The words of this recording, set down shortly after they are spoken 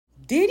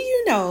Did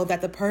you know that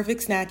the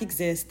perfect snack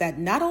exists that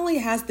not only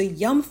has the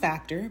yum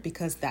factor,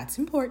 because that's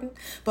important,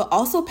 but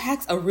also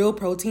packs a real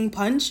protein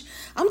punch?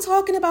 I'm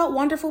talking about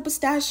Wonderful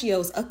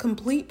Pistachios, a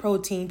complete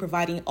protein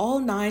providing all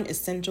 9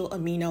 essential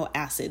amino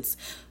acids.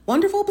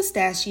 Wonderful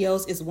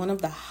Pistachios is one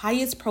of the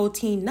highest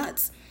protein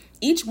nuts.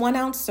 Each 1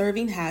 ounce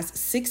serving has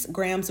 6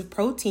 grams of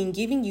protein,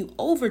 giving you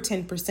over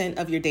 10%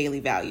 of your daily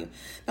value.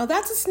 Now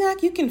that's a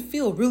snack you can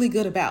feel really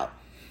good about.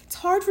 It's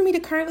hard for me to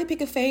currently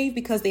pick a fave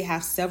because they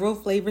have several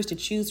flavors to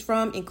choose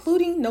from,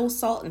 including no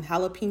salt and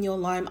jalapeno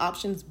lime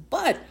options.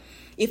 But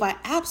if I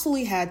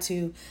absolutely had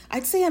to,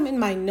 I'd say I'm in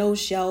my no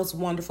shells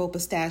Wonderful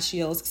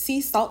Pistachios sea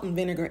salt and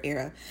vinegar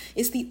era.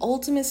 It's the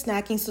ultimate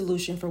snacking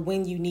solution for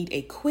when you need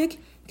a quick,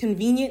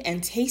 convenient,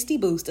 and tasty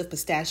boost of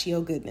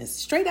pistachio goodness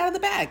straight out of the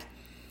bag.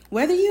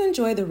 Whether you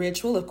enjoy the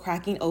ritual of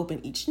cracking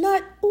open each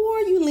nut or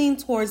you lean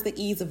towards the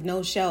ease of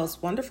no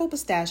shells, Wonderful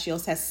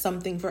Pistachios has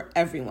something for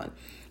everyone.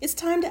 It's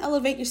time to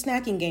elevate your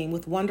snacking game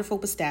with Wonderful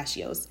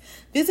Pistachios.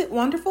 Visit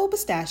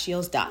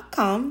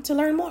wonderfulpistachios.com to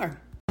learn more.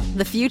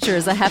 The future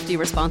is a hefty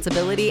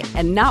responsibility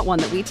and not one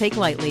that we take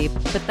lightly.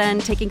 But then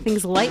taking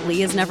things lightly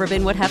has never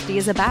been what Hefty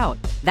is about.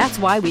 That's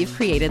why we've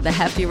created the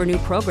Hefty Renew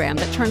program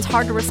that turns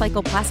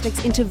hard-to-recycle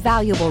plastics into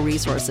valuable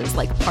resources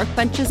like park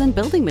benches and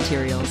building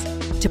materials.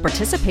 To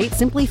participate,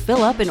 simply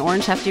fill up an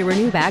orange Hefty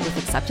Renew bag with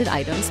accepted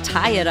items,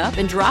 tie it up,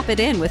 and drop it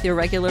in with your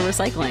regular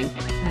recycling.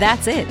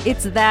 That's it.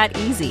 It's that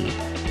easy.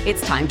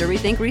 It's time to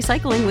rethink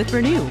recycling with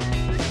Renew.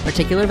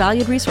 Particular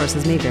valued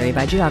resources may vary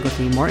by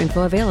geography. More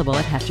info available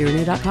at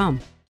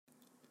heftyrenew.com.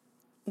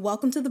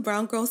 Welcome to the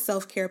Brown Girl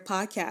Self-Care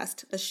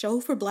Podcast, a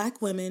show for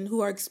Black women who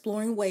are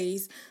exploring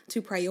ways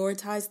to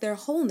prioritize their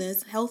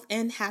wholeness, health,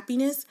 and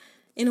happiness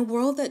in a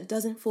world that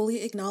doesn't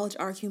fully acknowledge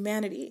our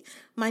humanity.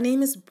 My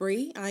name is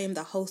Bree. I am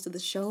the host of the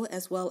show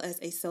as well as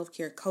a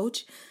self-care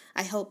coach.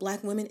 I help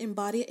Black women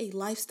embody a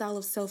lifestyle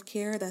of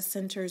self-care that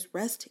centers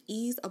rest,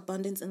 ease,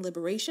 abundance, and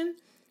liberation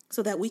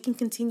so that we can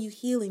continue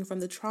healing from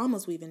the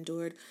traumas we've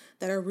endured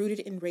that are rooted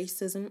in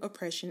racism,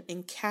 oppression,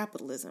 and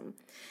capitalism.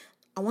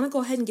 I want to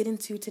go ahead and get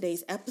into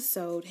today's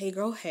episode, Hey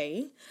Girl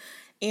Hey,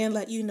 and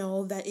let you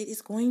know that it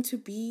is going to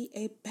be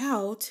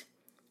about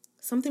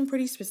something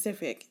pretty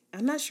specific.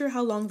 I'm not sure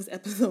how long this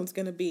episode is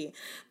going to be,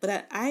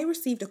 but I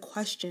received a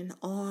question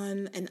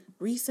on a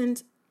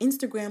recent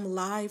Instagram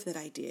live that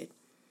I did.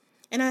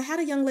 And I had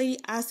a young lady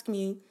ask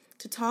me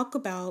to talk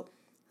about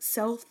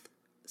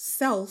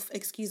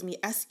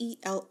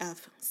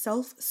S-E-L-F,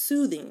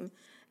 self-soothing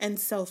and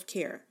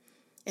self-care.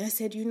 And I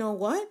said, you know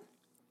what?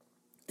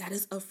 That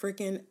is a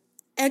freaking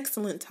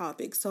excellent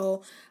topic.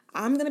 So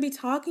I'm going to be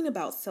talking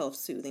about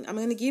self-soothing. I'm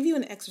going to give you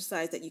an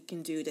exercise that you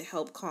can do to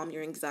help calm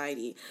your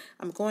anxiety.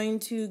 I'm going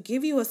to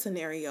give you a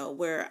scenario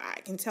where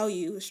I can tell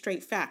you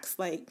straight facts,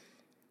 like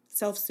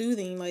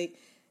self-soothing, like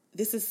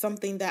this is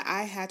something that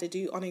I had to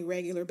do on a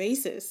regular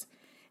basis.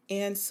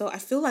 And so I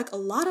feel like a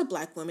lot of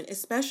Black women,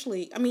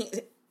 especially,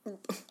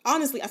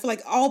 honestly, I feel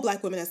like all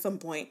Black women at some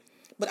point,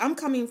 but I'm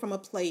coming from a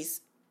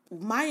place,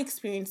 my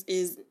experience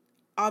is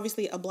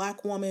obviously a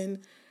Black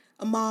woman,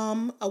 a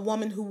mom, a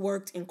woman who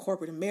worked in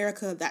corporate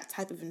America, that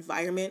type of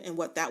environment and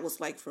what that was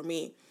like for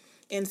me.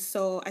 And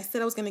so I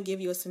said I was going to give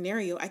you a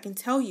scenario. I can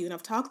tell you, and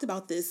I've talked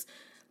about this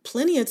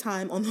plenty of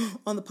time on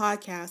the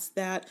podcast,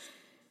 that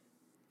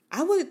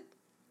I would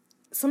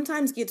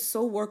sometimes get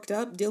so worked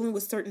up dealing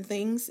with certain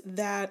things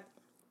that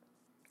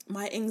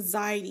my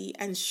anxiety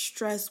and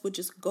stress would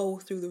just go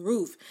through the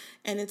roof.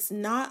 And it's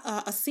not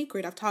a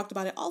secret. I've talked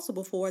about it also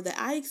before that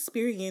I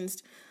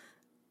experienced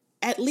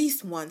at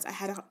least once. I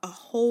had a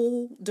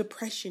whole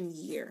depression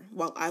year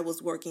while I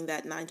was working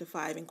that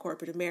 9-to-5 in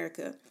corporate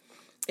America.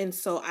 And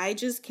so I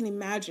just can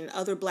imagine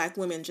other Black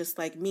women just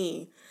like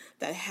me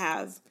that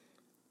have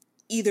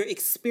either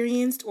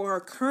experienced or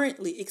are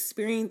currently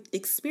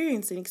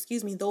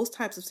experiencing those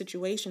types of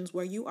situations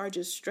where you are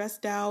just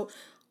stressed out,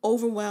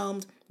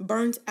 overwhelmed,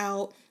 burnt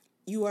out,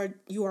 you are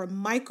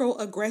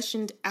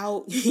microaggressioned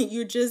out,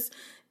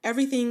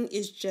 everything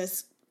is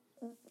just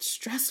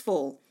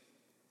stressful.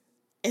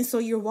 And so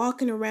you're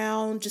walking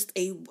around just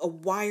a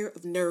wire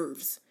of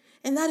nerves.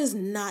 And that is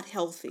not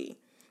healthy.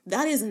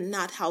 That is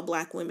not how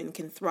Black women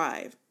can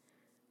thrive.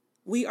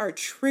 We are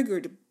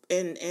triggered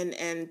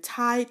and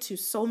tied to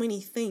so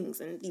many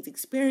things and these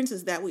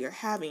experiences that we are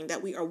having,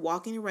 that we are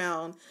walking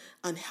around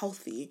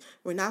unhealthy.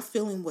 We're not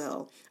feeling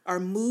well. Our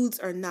moods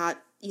are not,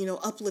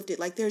 uplifted.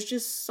 Like there's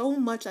just so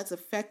much that's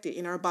affected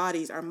in our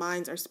bodies, our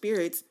minds, our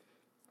spirits.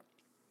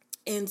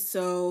 And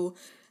so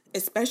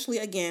especially,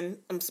 again,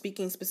 I'm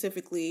speaking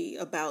specifically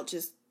about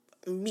just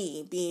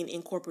me being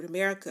in corporate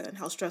America and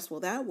how stressful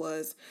that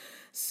was.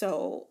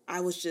 So I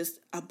was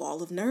just a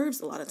ball of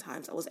nerves a lot of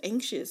times. I was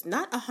anxious,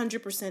 not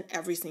 100%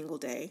 every single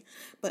day,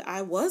 but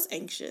I was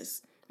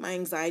anxious. My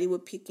anxiety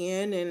would kick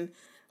in. And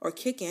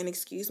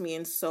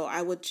so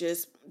I would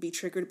just be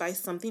triggered by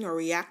something or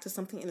react to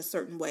something in a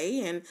certain way.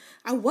 And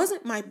I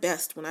wasn't my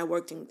best when I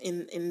worked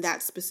in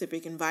that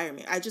specific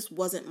environment. I just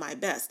wasn't my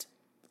best.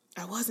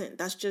 I wasn't.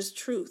 That's just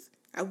truth.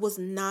 I was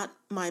not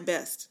my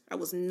best. I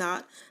was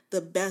not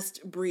the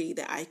best Bree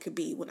that I could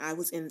be when I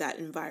was in that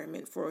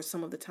environment for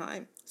some of the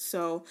time.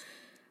 So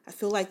I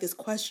feel like this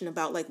question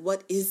about like,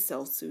 what is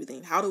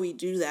self-soothing? How do we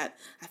do that?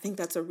 I think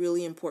that's a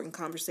really important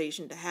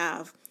conversation to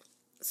have.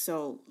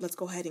 So let's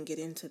go ahead and get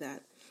into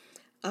that.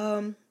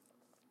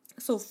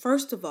 So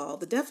first of all,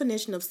 the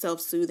definition of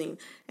self-soothing,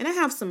 and I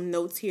have some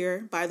notes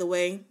here, by the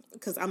way,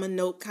 because I'm a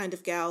note kind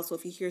of gal. So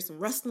if you hear some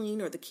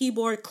rustling or the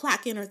keyboard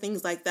clacking or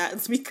things like that,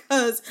 it's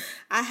because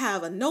I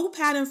have a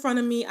notepad in front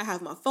of me. I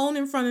have my phone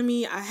in front of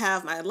me. I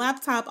have my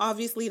laptop,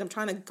 obviously, and I'm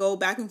trying to go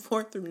back and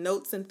forth through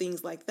notes and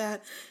things like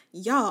that.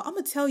 Y'all, I'm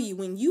going to tell you,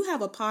 when you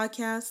have a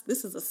podcast,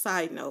 this is a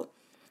side note,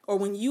 or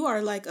when you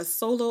are like a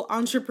solo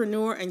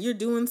entrepreneur and you're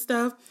doing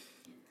stuff,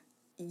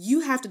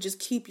 you have to just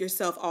keep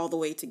yourself all the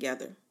way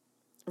together.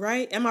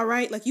 Right? Am I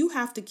right? Like, you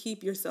have to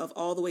keep yourself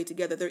all the way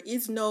together. There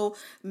is no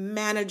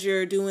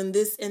manager doing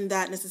this and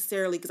that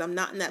necessarily, because I'm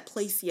not in that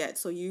place yet.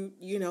 So you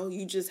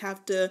just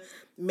have to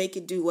make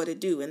it do what it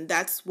do. And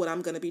that's what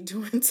I'm going to be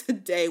doing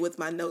today with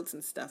my notes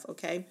and stuff.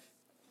 Okay.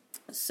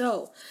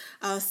 So,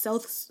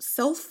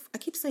 self, I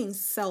keep saying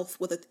self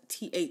with a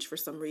TH for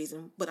some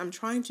reason, but I'm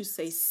trying to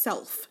say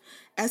self,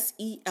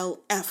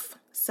 SELF,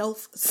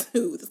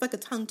 self-soothe. It's like a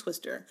tongue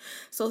twister.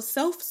 So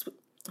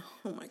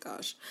oh my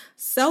gosh,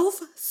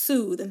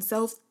 self-soothe and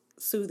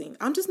self-soothing.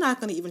 I'm just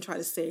not going to even try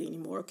to say it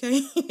anymore,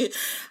 okay?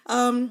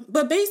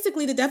 But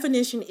basically the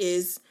definition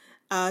is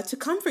to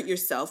comfort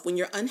yourself when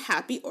you're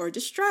unhappy or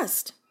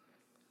distressed.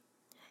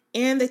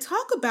 And they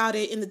talk about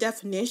it in the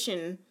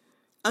definition,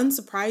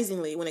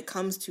 unsurprisingly, when it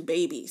comes to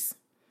babies.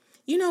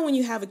 You know, when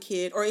you have a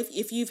kid, or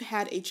if you've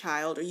had a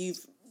child, or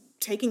you've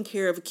taken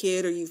care of a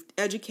kid, or you've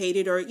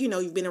educated, or, you know,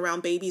 you've been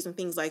around babies and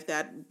things like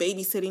that,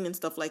 babysitting and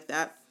stuff like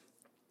that.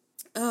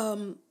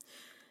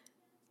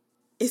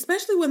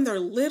 Especially when they're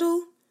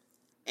little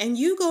and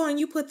you go and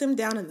you put them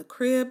down in the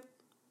crib.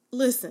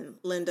 Listen,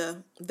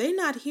 Linda, they're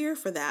not here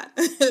for that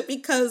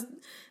because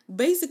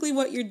basically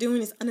what you're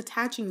doing is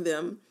unattaching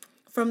them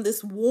from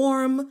this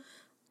warm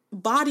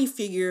body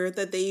figure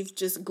that they've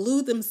just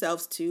glued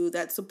themselves to,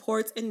 that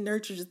supports and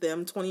nurtures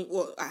them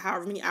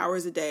however many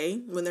hours a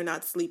day when they're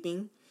not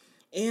sleeping.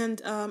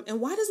 And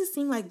why does it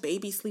seem like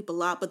babies sleep a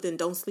lot, but then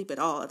don't sleep at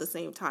all at the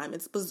same time?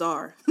 It's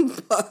bizarre.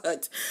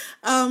 But,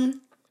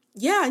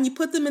 yeah, and you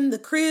put them in the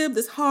crib,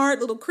 this hard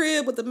little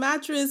crib with the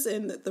mattress,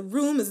 and the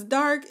room is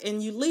dark,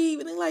 and you leave,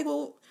 and they're like,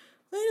 well,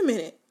 wait a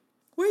minute.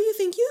 Where do you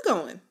think you're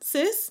going,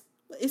 sis?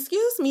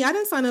 Excuse me, I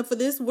didn't sign up for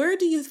this. Where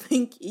do you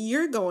think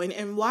you're going,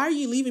 and why are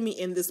you leaving me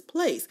in this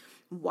place?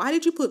 Why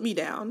did you put me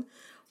down?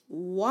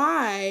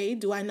 Why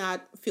do I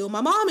not feel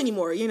my mom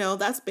anymore? You know,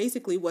 that's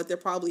basically what they're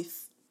probably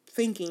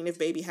thinking if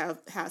baby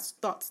has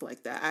thoughts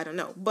like that. I don't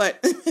know,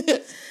 but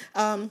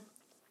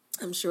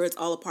I'm sure it's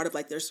all a part of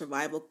like their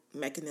survival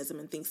mechanism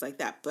and things like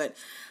that. But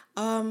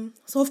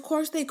so of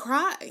course they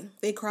cry,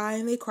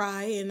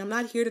 and I'm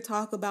not here to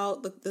talk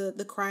about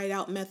the cried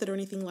out method or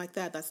anything like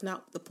that. That's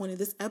not the point of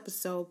this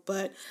episode.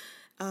 But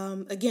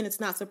again,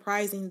 it's not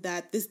surprising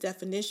that this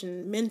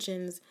definition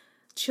mentions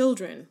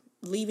children,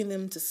 leaving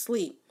them to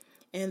sleep,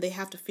 and they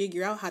have to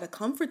figure out how to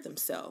comfort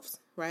themselves,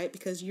 right?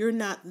 Because you're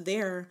not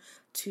there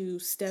to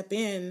step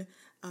in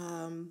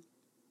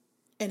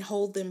and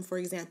hold them, for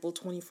example,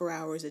 24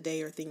 hours a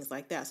day or things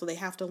like that. So they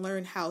have to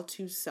learn how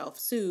to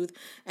self-soothe.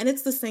 And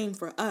it's the same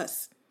for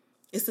us.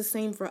 It's the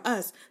same for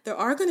us. There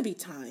are going to be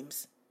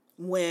times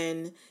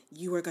when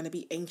you are going to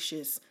be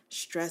anxious,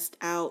 stressed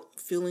out,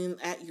 feeling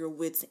at your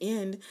wit's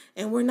end.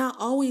 And we're not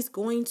always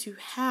going to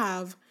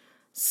have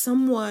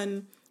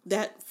someone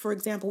that, for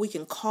example, we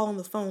can call on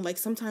the phone. Like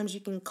sometimes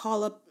you can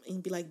call up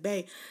and be like,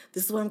 babe,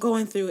 this is what I'm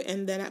going through.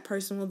 And then that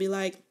person will be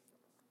like,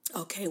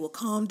 okay, well,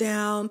 calm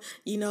down,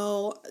 you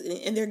know,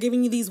 and they're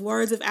giving you these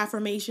words of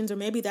affirmations, or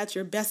maybe that's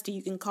your bestie.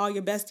 You can call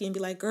your bestie and be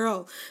like,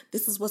 girl,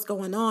 this is what's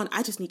going on.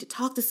 I just need to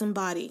talk to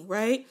somebody,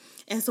 right?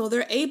 And so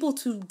they're able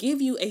to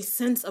give you a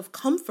sense of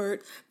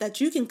comfort that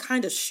you can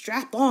kind of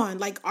strap on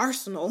like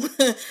Arsenal,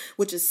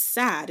 which is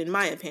sad in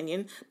my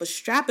opinion, but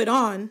strap it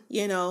on,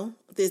 you know,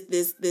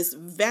 this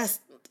vest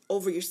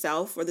over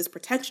yourself, or this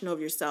protection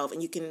over yourself,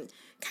 and you can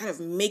kind of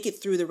make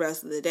it through the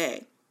rest of the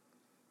day.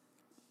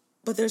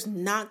 But there's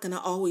not going to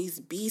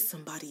always be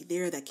somebody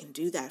there that can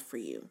do that for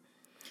you.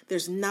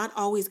 There's not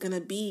always going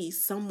to be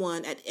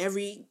someone at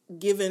every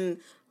given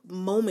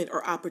moment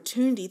or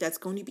opportunity that's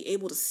going to be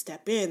able to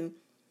step in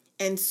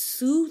and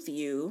soothe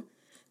you,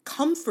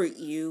 comfort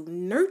you,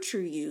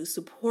 nurture you,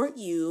 support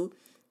you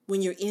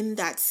when you're in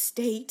that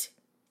state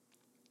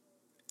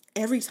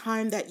every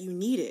time that you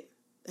need it.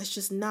 That's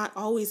just not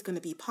always going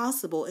to be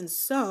possible. And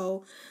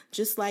so,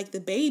 just like the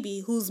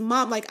baby whose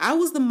mom, like I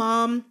was the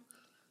mom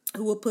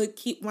who would put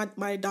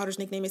my daughter's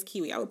nickname is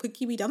Kiwi. I would put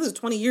Kiwi down. This was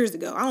 20 years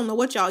ago. I don't know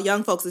what y'all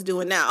young folks is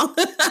doing now.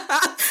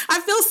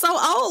 I feel so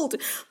old.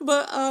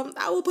 But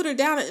I would put her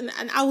down,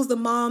 and I was the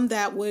mom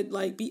that would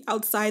like be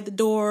outside the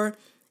door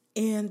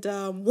and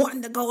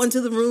wanting to go into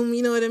the room,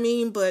 you know what I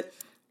mean? But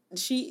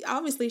she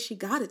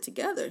got it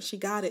together. She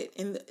got it.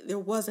 And there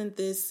wasn't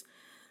this,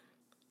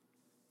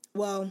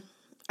 well,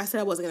 I said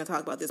I wasn't going to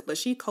talk about this, but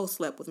she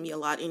co-slept with me a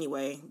lot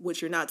anyway,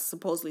 which you're not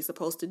supposedly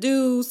supposed to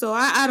do. So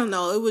I don't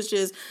know. It was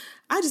just,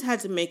 I just had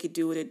to make it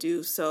do what it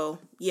do. So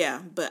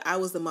yeah, but I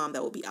was the mom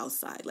that would be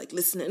outside, like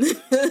listening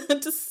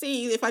to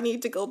see if I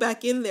need to go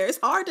back in there. It's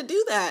hard to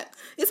do that.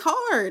 It's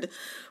hard.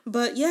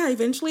 But yeah,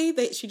 eventually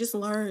she just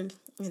learned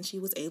and she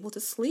was able to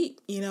sleep,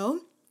 you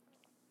know?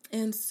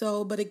 And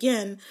so, but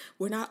again,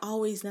 we're not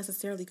always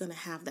necessarily going to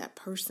have that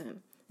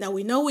person. Now,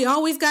 we know we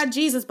always got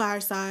Jesus by our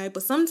side,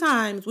 but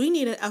sometimes we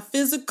need a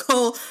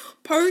physical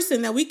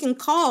person that we can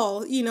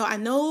call. You know, I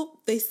know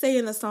they say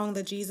in the song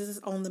that Jesus is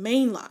on the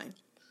main line,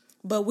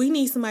 but we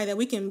need somebody that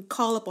we can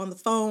call up on the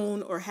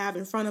phone or have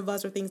in front of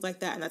us or things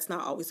like that, and that's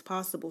not always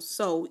possible.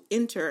 So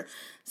enter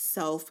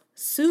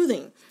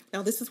self-soothing.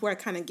 Now, this is where I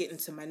kind of get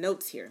into my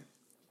notes here.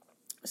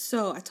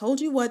 So I told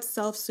you what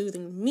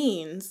self-soothing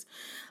means.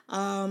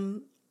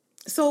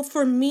 So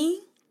for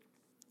me,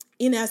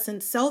 in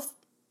essence,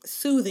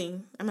 self-soothing,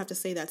 I'm going to have to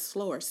say that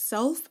slower.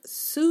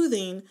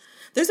 Self-soothing,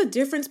 there's a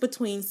difference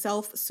between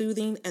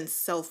self-soothing and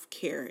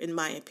self-care, in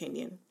my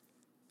opinion.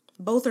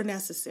 Both are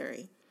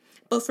necessary.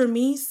 But for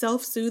me,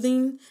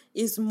 self-soothing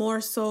is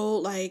more so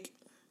like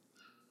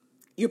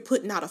you're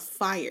putting out a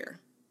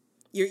fire.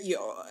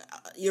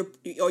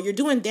 You're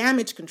doing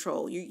damage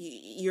control.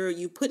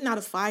 You're putting out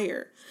a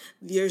fire.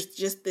 There's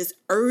just this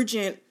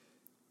urgent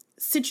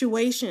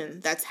situation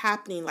that's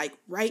happening like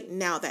right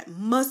now that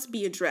must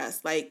be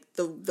addressed. Like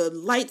the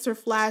lights are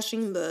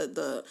flashing,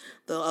 the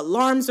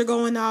alarms are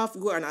going off.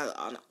 We're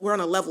on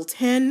a level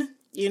 10,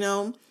 you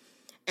know,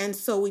 and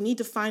so we need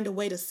to find a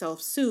way to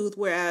self-soothe.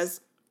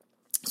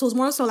 So it's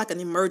more so like an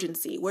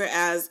emergency.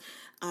 Whereas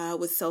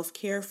with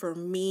self-care for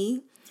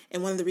me,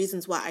 and one of the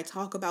reasons why I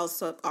talk about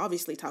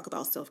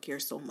self-care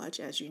so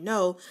much, as you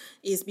know,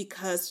 is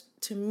because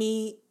to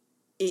me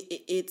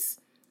it's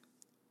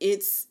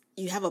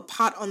you have a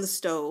pot on the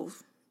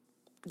stove,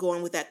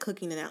 going with that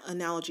cooking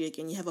analogy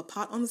again. You have a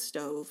pot on the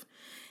stove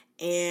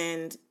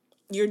and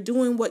you're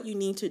doing what you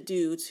need to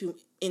do to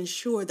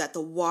ensure that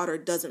the water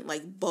doesn't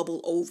like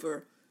bubble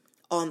over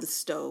on the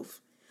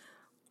stove,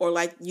 or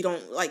like you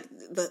don't like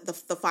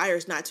the fire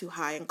is not too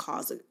high and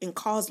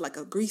cause like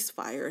a grease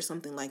fire or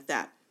something like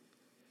that.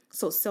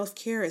 So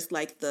self-care is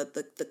like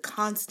the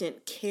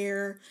constant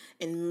care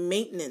and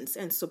maintenance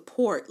and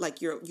support,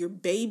 like you're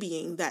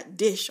babying that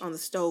dish on the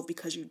stove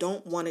because you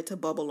don't want it to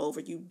bubble over.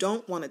 You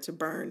don't want it to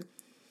burn.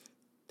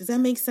 Does that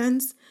make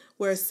sense?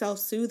 Whereas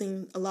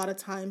self-soothing a lot of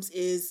times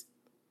is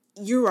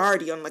you're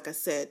already on, like I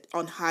said,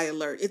 on high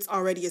alert. It's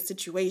already a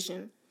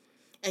situation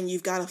and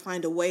you've got to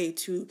find a way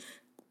to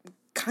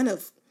kind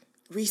of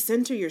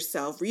recenter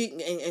yourself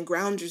and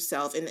ground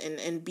yourself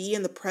and be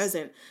in the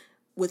present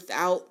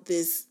without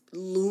this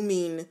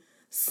looming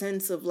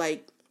sense of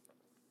like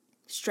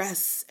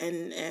stress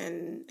and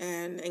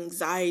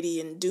anxiety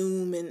and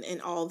doom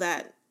and all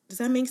that. Does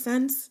that make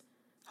sense?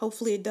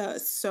 Hopefully it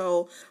does.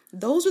 So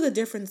those are the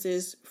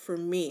differences for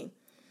me.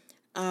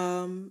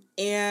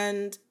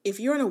 And if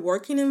you're in a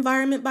working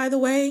environment, by the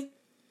way,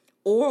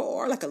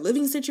 or like a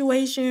living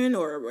situation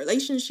or a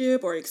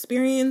relationship or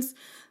experience,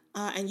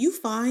 and you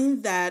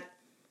find that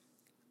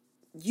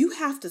you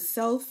have to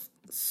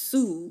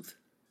self-soothe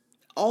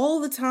all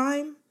the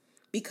time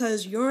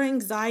because your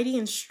anxiety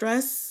and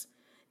stress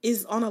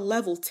is on a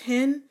level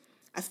 10,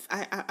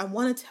 I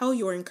want to tell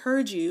you or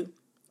encourage you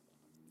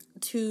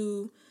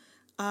to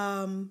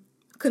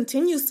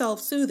continue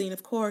self-soothing,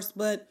 of course,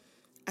 but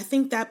I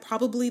think that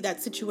probably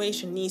that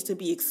situation needs to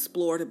be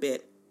explored a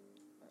bit,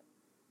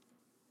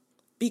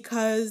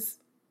 because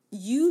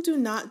you do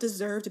not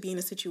deserve to be in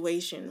a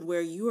situation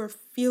where you are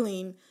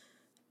feeling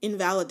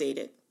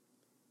invalidated,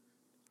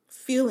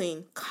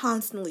 feeling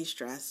constantly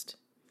stressed,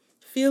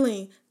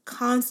 feeling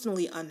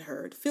constantly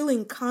unheard,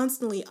 feeling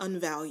constantly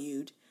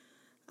unvalued.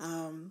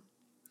 And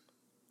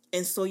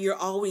so you're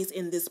always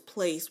in this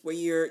place where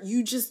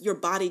your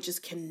body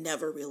just can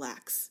never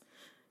relax.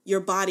 Your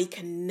body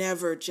can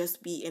never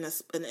just be in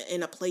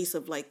a place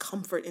of like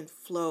comfort and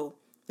flow.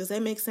 Does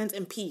that make sense?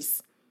 And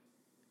peace.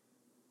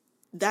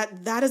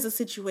 That is a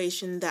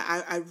situation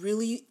that I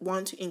really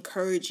want to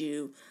encourage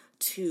you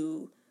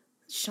to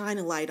shine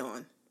a light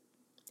on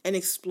and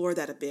explore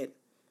that a bit.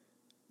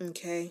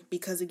 Okay?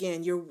 Because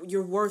again,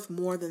 you're worth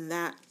more than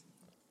that.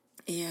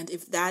 And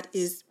if that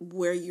is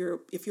where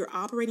if you're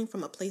operating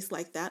from a place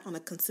like that on a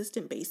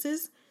consistent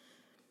basis,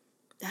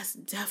 that's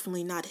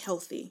definitely not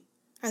healthy.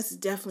 That's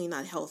definitely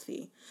not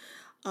healthy.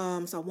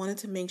 So I wanted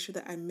to make sure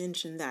that I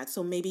mentioned that.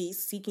 So maybe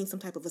seeking some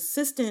type of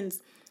assistance,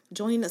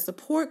 joining a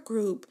support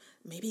group,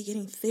 maybe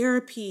getting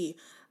therapy,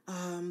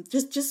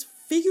 just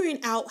figuring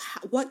out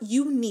what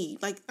you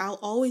need. Like I'll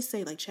always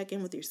say, like, check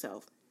in with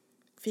yourself.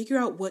 Figure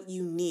out what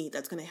you need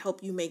that's going to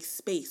help you make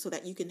space so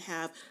that you can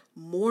have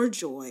more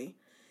joy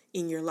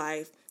in your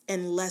life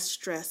and less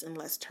stress and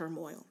less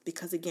turmoil.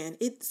 Because again,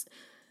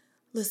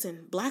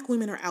 listen, Black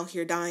women are out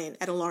here dying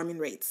at alarming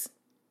rates.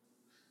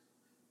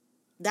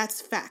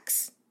 That's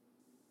facts.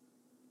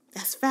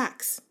 That's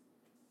facts.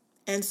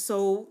 And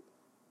so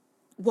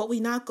what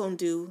we not going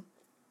to do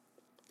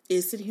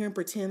is sit here and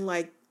pretend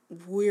like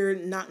we're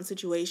not in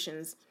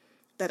situations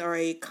that are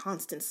a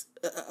constant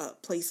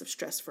place of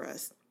stress for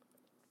us.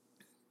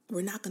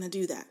 We're not going to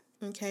do that.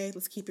 Okay,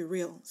 let's keep it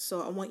real.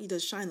 So I want you to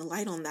shine the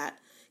light on that.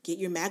 Get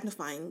your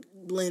magnifying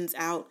lens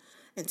out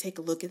and take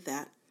a look at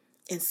that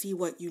and see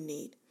what you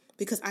need.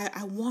 Because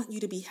I want you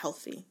to be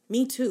healthy.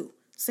 Me too.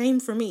 Same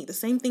for me. The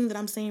same thing that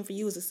I'm saying for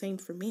you is the same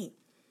for me.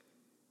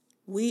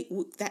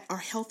 That our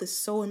health is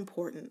so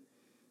important.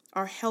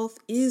 Our health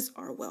is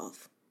our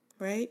wealth,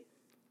 right?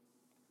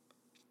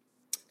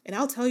 And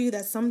I'll tell you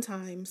that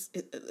sometimes,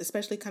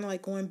 especially kind of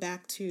like going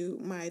back to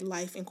my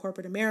life in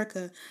corporate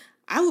America,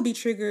 I will be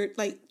triggered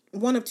like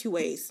one of two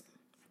ways.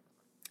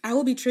 I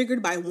will be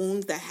triggered by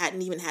wounds that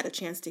hadn't even had a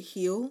chance to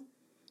heal,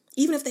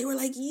 even if they were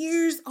like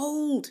years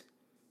old.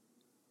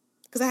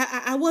 Because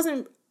I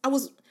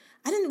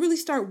didn't really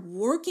start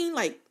working,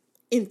 like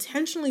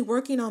intentionally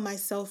working on my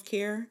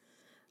self-care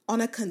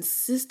on a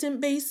consistent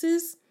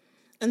basis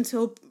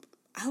until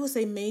I would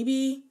say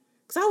maybe,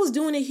 because I was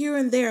doing it here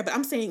and there, but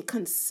I'm saying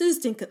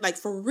consistent, like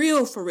for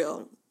real.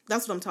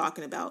 That's what I'm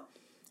talking about.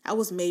 I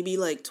was maybe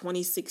like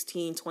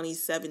 2016,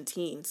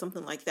 2017,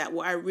 something like that,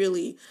 where I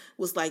really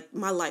was like,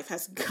 my life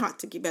has got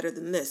to get better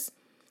than this.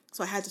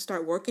 So I had to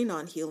start working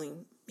on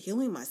healing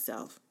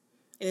myself.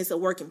 And it's a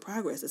work in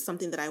progress. It's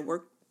something that I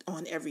work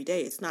on every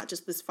day. It's not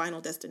just this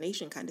final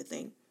destination kind of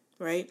thing,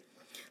 right?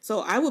 So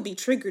I would be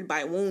triggered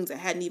by wounds that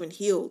hadn't even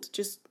healed,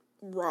 just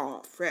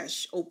raw,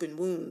 fresh, open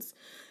wounds.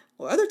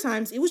 Or other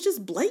times it was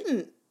just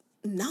blatant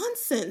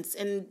nonsense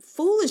and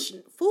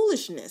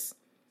foolishness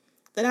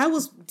that I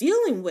was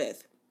dealing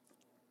with.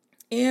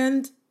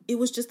 And it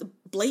was just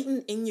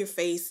blatant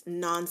in-your-face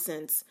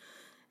nonsense.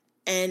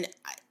 And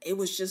it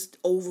was just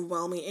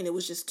overwhelming and it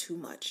was just too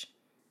much.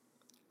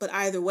 But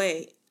either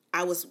way,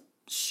 I was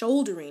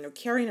shouldering or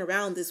carrying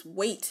around this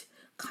weight,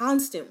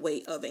 constant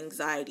weight of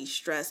anxiety,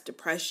 stress,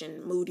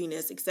 depression,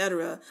 moodiness,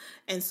 etc.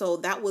 And so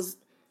that was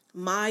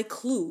my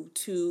clue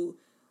to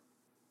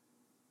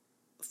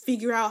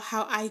figure out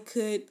how I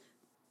could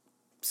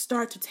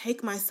start to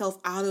take myself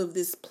out of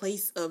this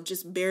place of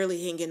just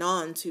barely hanging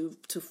on to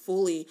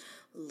fully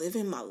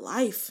living my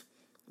life,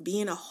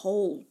 being a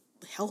whole,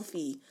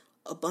 healthy,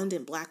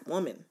 abundant Black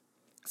woman.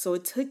 So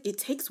it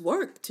takes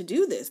work to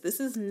do this. This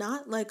is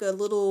not like a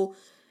little,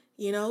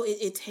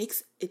 it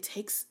takes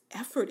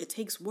effort. It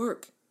takes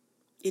work.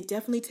 It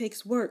definitely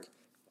takes work.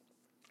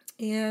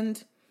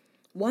 And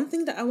one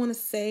thing that I want to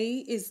say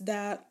is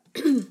that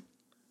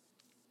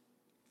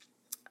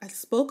I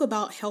spoke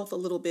about health a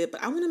little bit,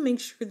 but I want to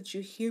make sure that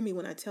you hear me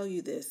when I tell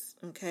you this,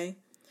 okay?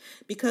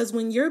 Because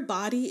when your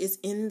body is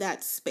in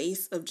that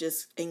space of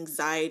just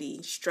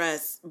anxiety,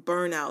 stress,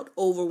 burnout,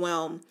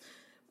 overwhelm,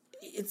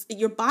 it's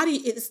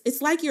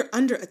like you're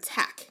under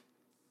attack.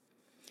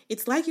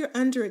 It's like you're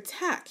under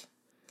attack.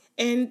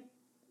 And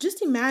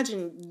just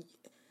imagine,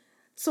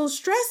 so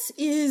stress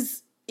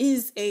is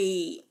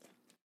a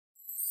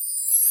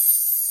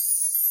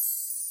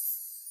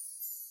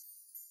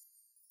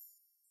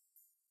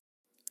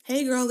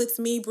Hey girl, it's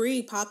me,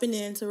 Bree, popping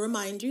in to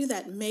remind you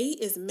that May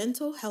is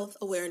Mental Health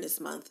Awareness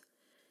Month.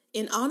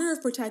 In honor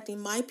of protecting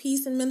my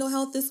peace and mental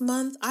health this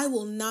month, I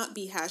will not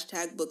be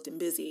 #booked and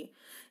busy.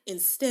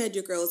 Instead,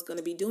 your girl is going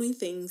to be doing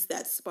things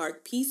that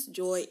spark peace,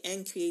 joy,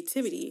 and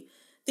creativity.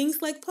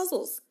 Things like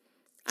puzzles.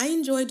 I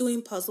enjoy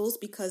doing puzzles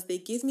because they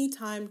give me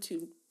time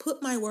to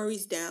put my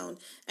worries down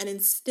and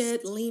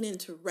instead lean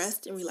into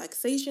rest and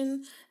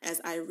relaxation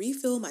as I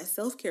refill my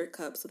self-care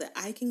cup so that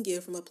I can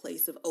give from a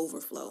place of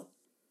overflow.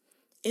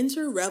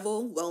 Enter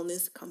Revel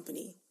Wellness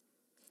Company.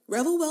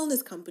 Revel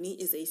Wellness Company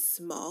is a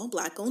small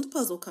Black-owned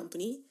puzzle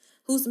company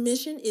whose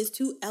mission is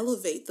to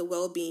elevate the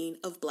well-being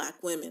of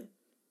Black women.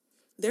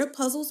 Their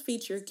puzzles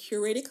feature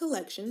curated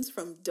collections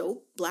from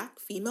dope Black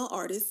female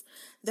artists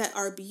that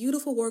are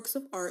beautiful works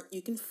of art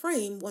you can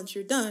frame once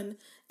you're done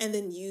and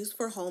then use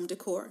for home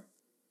decor.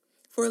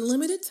 For a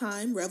limited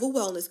time, Revel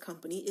Wellness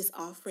Company is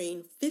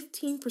offering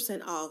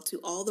 15% off to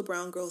all the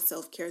Brown Girl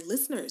Self-Care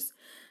listeners.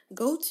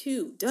 Go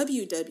to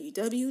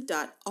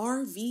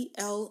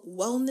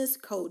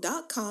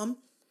www.rvlwellnessco.com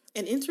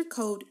and enter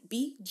code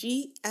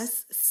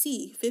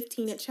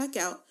BGSC15 at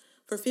checkout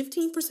for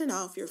 15%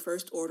 off your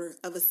first order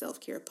of a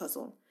self-care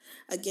puzzle.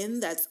 Again,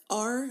 that's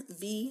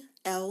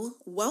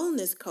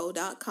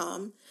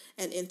rvlwellnessco.com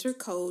and enter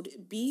code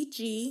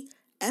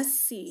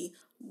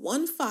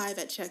BGSC15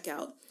 at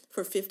checkout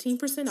for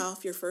 15%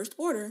 off your first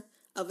order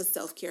of a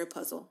self-care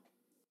puzzle.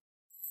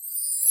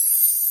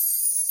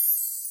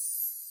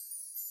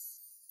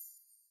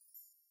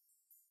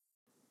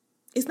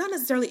 It's not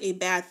necessarily a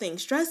bad thing.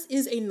 Stress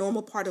is a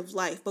normal part of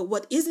life, but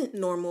what isn't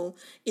normal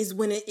is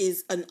when it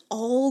is an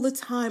all the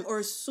time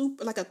or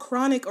like a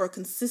chronic or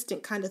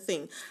consistent kind of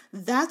thing.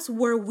 That's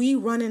where we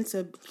run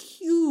into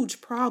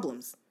huge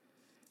problems.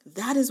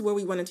 That is where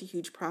we run into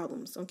huge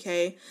problems,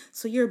 okay?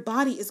 So your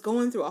body is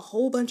going through a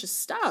whole bunch of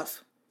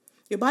stuff.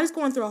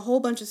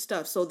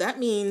 So that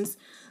means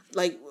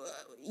like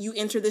you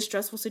enter this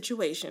stressful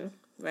situation,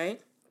 right?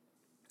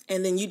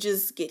 And then you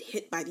just get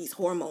hit by these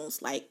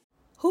hormones like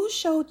Who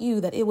showed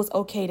you that it was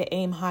okay to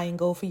aim high and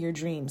go for your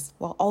dreams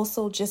while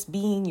also just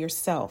being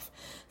yourself?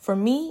 For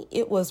me,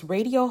 it was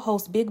radio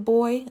host Big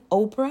Boy,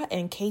 Oprah,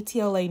 and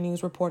KTLA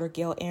news reporter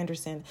Gail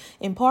Anderson.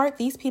 In part,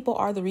 these people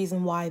are the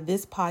reason why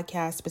this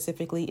podcast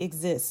specifically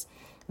exists.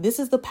 This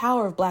is the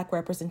power of Black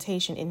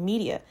representation in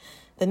media.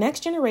 The next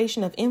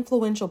generation of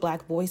influential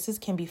Black voices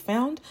can be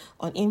found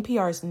on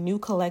NPR's new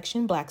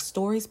collection, Black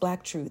Stories,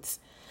 Black Truths.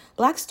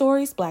 Black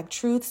Stories, Black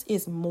Truths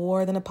is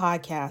more than a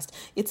podcast.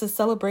 It's a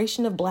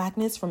celebration of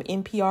Blackness from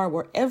NPR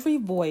where every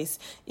voice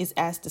is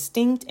as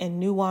distinct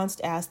and nuanced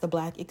as the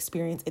Black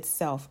experience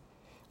itself.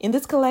 In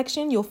this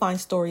collection, you'll find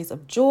stories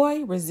of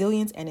joy,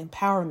 resilience, and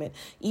empowerment.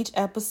 Each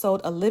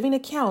episode, a living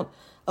account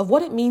of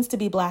what it means to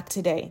be Black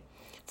today.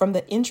 From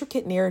the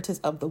intricate narratives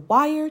of The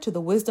Wire to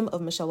the wisdom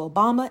of Michelle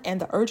Obama and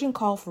the urgent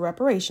call for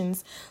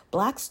reparations,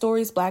 Black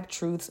Stories, Black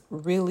Truths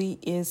really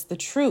is the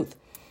truth.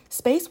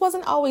 Space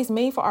wasn't always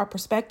made for our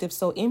perspective,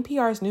 so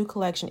NPR's new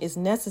collection is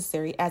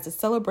necessary as it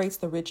celebrates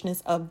the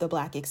richness of the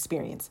Black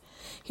experience.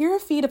 Here are a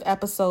feed of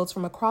episodes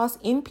from across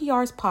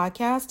NPR's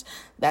podcast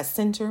that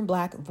center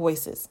Black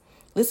voices.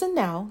 Listen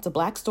now to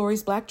Black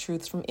Stories, Black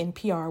Truths from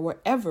NPR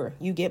wherever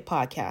you get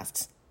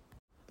podcasts.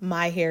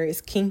 My hair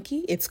is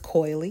kinky, it's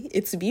coily,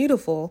 it's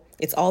beautiful,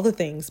 it's all the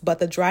things, but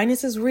the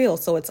dryness is real,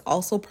 so it's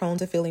also prone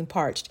to feeling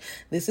parched.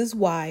 This is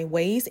why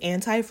Ouai's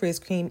Anti-Frizz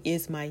Cream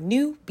is my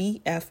new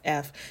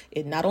BFF.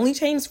 It not only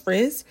changes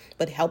frizz,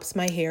 but helps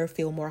my hair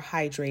feel more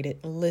hydrated.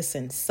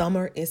 Listen,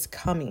 summer is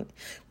coming.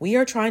 We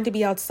are trying to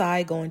be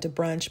outside, going to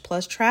brunch,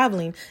 plus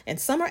traveling, and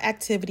summer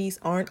activities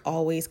aren't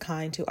always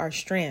kind to our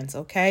strands,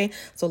 okay?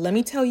 So let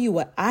me tell you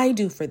what I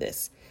do for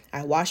this.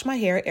 I wash my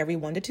hair every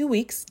 1 to 2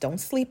 weeks. Don't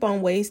sleep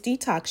on Ouai's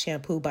Detox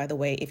Shampoo, by the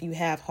way, if you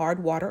have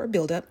hard water or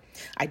buildup.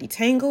 I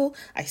detangle,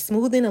 I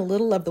smooth in a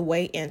little of the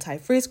Ouai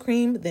Anti-Frizz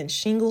Cream, then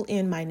shingle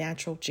in my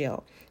natural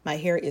gel. My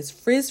hair is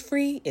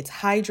frizz-free, it's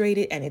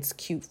hydrated, and it's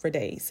cute for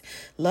days.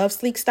 Love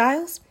sleek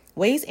styles?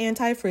 Ouai's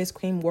Anti-Frizz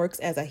Cream works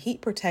as a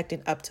heat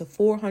protectant up to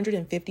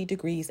 450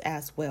 degrees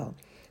as well.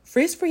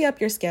 Frizz-free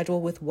up your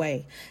schedule with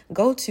Ouai.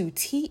 Go to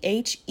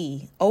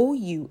THEOUAI.com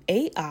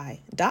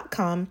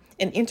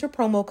and enter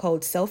promo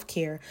code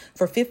SELFCARE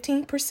for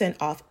 15%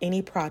 off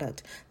any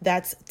product.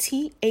 That's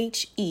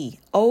THEOUAI.com,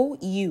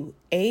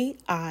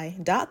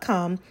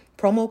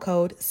 promo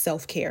code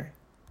SELFCARE.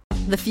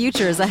 The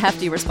future is a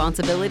hefty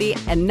responsibility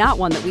and not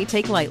one that we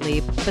take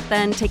lightly. But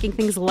then taking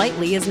things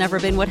lightly has never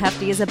been what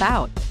Hefty is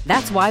about.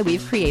 That's why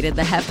we've created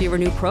the Hefty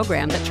Renew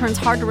program that turns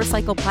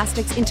hard-to-recycle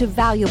plastics into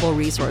valuable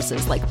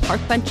resources like park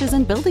benches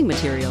and building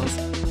materials.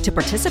 To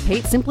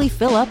participate, simply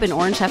fill up an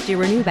orange Hefty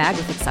Renew bag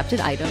with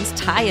accepted items,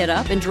 tie it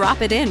up, and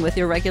drop it in with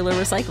your regular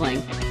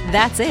recycling.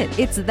 That's it.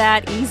 It's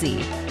that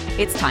easy.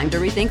 It's time to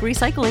rethink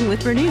recycling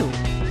with Renew.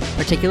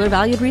 Particular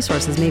valued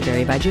resources may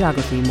vary by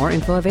geography. More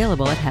info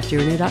available at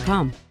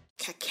heftyrenew.com.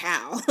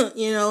 Cacao,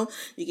 you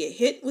get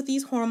hit with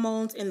these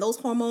hormones, and those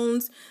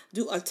hormones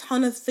do a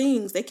ton of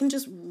things. They can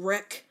just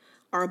wreck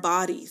our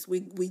bodies.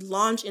 We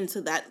launch into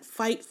that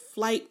fight,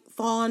 flight,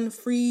 fawn,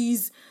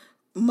 freeze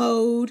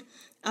mode.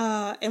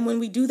 And when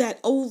we do that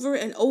over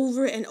and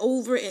over and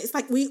over, it's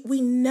like we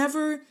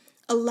never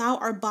allow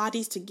our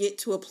bodies to get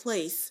to a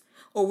place,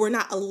 or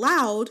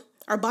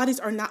our bodies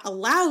are not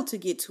allowed to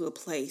get to a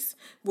place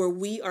where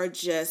we are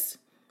just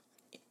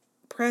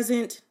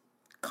present,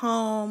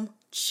 calm,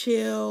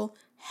 chill,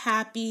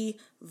 happy,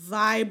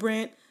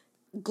 vibrant,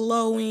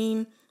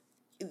 glowing.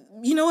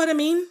 You know what I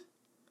mean?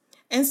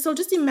 And so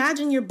just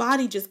imagine your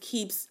body just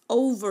keeps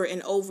over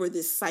and over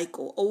this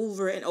cycle,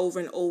 over and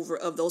over and over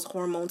of those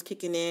hormones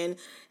kicking in.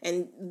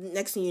 And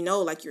next thing you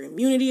know, like your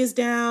immunity is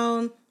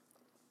down,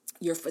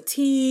 you're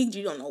fatigued,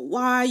 you don't know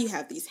why, you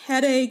have these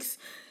headaches.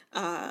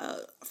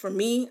 For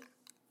me,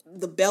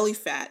 the belly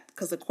fat,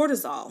 because the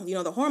cortisol,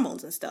 the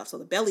hormones and stuff. So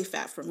the belly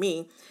fat for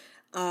me,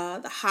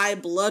 the high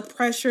blood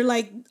pressure,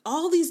 like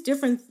all these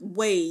different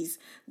ways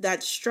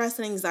that stress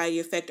and anxiety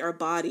affect our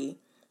body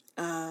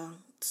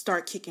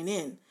start kicking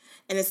in.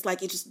 And it's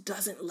like it just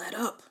doesn't let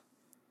up.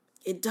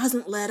 It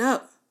doesn't let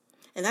up.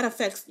 And that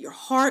affects your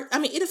heart.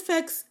 It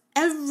affects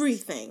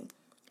everything.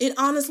 It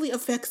honestly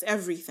affects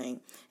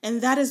everything.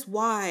 And that is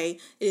why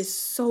it is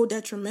so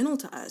detrimental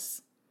to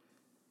us.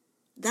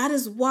 That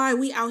is why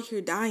we out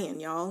here dying,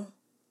 y'all.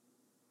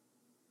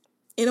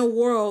 In a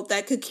world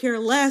that could care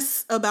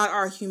less about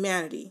our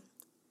humanity,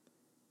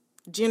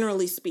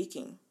 generally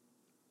speaking.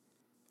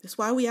 That's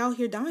why we out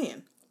here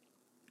dying.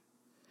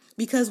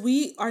 Because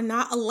we are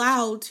not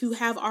allowed to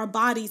have our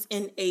bodies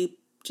in a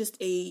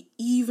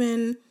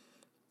even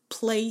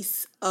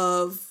place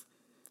of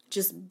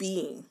just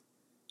being,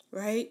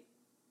 right?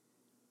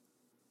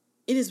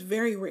 It is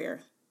very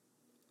rare.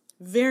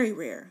 Very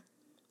rare.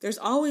 There's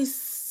always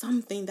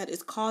something that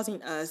is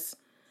causing us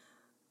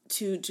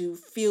to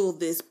feel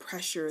this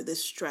pressure,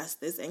 this stress,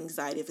 this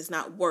anxiety. If it's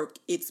not work,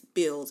 it's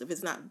bills. If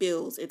it's not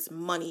bills, it's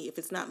money. If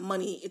it's not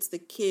money, it's the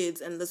kids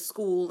and the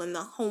school and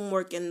the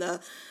homework and the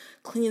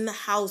cleaning the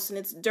house and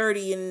it's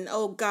dirty and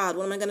oh God,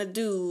 what am I going to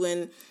do?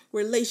 And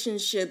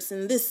relationships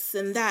and this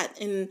and that.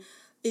 And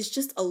it's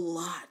just a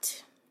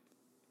lot.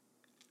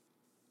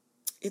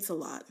 It's a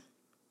lot.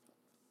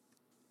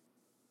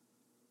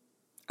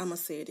 I'm going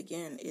to say it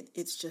again.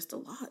 It's just a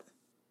lot.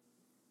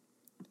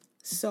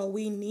 So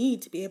we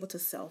need to be able to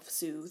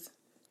self-soothe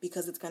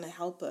because it's going to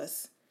help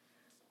us,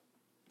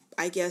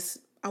 I guess,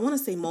 I want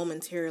to say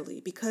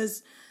momentarily,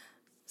 because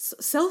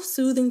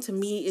self-soothing to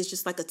me is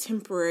just like a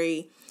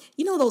temporary,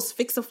 those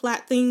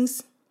Fix-A-Flat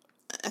things.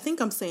 I think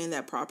I'm saying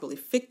that properly.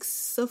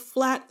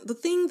 Fix-A-Flat, the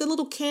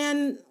little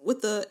can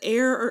with the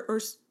air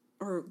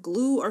or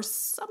glue or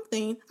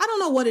something. I don't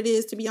know what it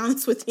is, to be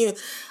honest with you.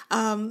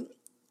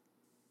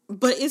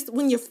 But it's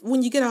when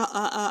you get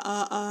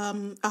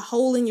a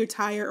hole in your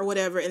tire or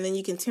whatever, and then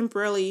you can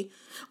temporarily,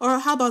 or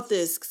how about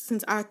this?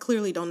 Since I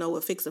clearly don't know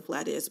what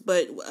Fix-A-Flat is,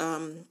 but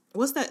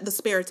what's that? The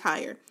spare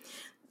tire.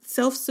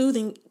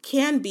 Self-soothing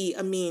can be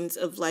a means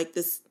of like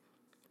this,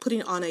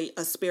 putting on a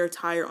spare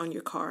tire on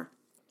your car.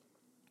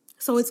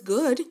 So it's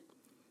good.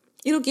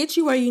 It'll get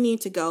you where you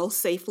need to go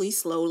safely,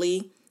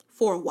 slowly,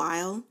 for a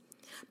while.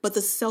 But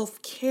the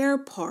self-care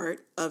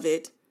part of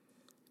it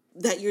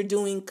that you're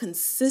doing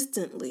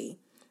consistently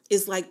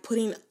is like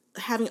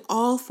having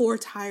all 4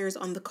 tires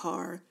on the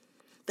car.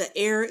 The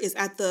air is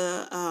at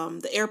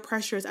the air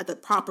pressure is at the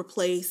proper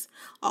place.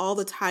 All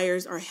the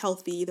tires are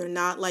healthy. They're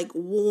not like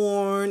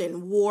worn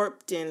and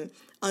warped and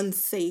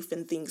unsafe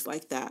and things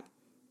like that.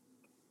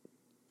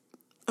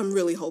 I'm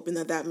really hoping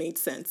that made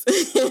sense.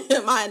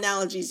 My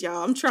analogies,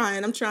 y'all. I'm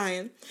trying.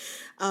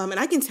 And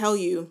I can tell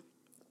you,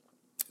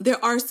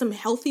 there are some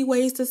healthy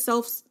ways to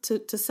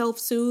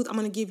self-soothe. I'm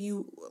going to give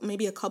you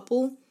maybe a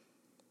couple.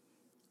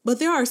 But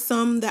there are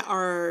some that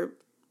are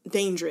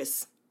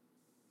dangerous.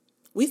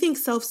 We think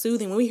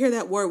self-soothing, when we hear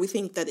that word, we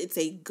think that it's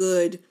a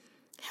good,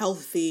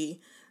 healthy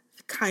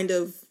kind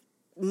of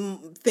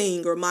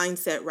thing or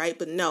mindset, right?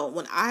 But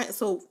no,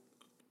 so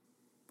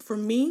for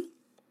me,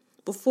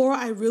 before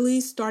I really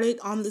started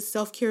on the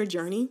self-care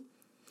journey,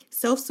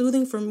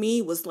 self-soothing for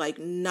me was like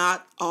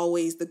not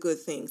always the good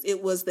things.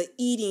 It was the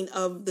eating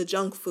of the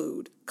junk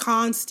food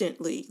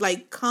constantly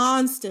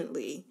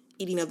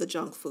eating of the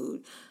junk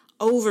food,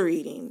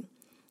 overeating,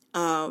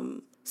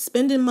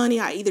 spending money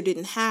I either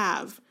didn't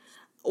have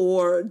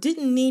or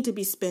didn't need to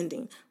be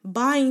spending,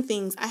 buying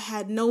things I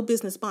had no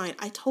business buying.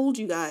 I told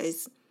you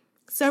guys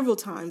several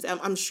times,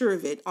 I'm sure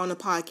of it, on a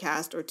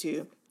podcast or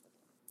two,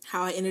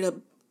 how I ended up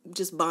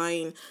just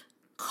buying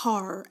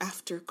car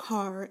after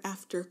car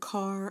after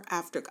car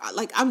after car.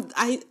 Like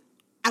I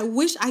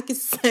wish I could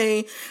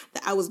say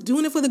that I was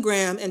doing it for the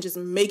gram and just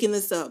making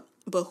this up.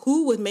 But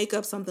who would make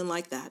up something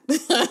like that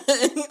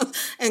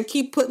and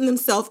keep putting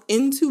themselves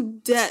into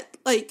debt?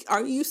 Like,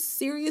 are you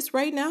serious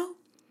right now?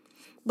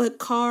 But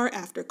car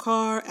after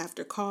car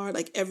after car,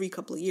 like every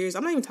couple of years.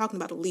 I'm not even talking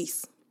about a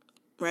lease,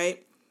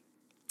 right?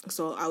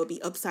 So I would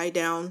be upside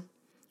down,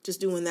 just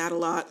doing that a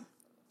lot.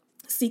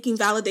 Seeking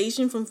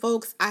validation from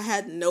folks I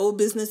had no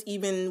business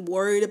even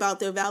worried about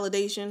their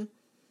validation.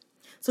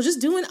 So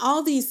just doing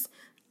all these,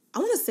 I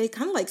want to say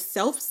kind of like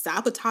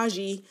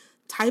self-sabotagey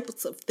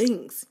types of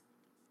things.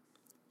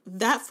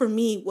 That for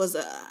me was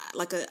a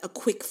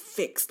quick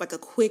fix,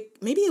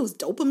 maybe it was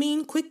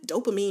quick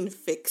dopamine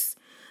fix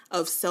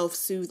of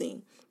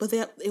self-soothing. But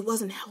that it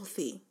wasn't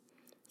healthy.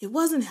 It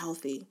wasn't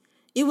healthy.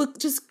 It would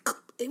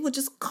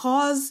just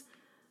cause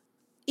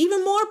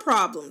even more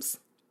problems,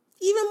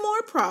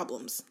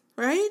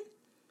 right?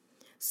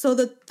 So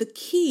the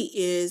key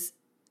is,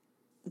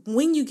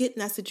 when you get in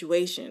that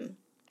situation,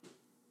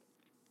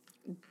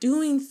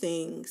 doing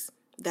things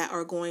that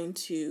are going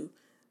to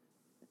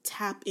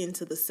tap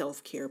into the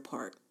self-care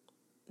part.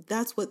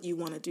 That's what you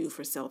want to do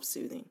for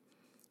self-soothing.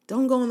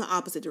 Don't go in the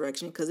opposite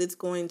direction, because it's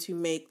going to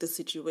make the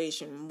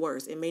situation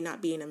worse. It may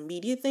not be an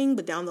immediate thing,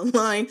 but down the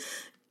line,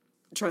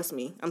 trust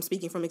me, I'm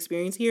speaking from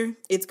experience here,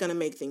 it's going to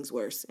make things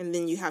worse. And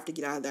then you have to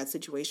get out of that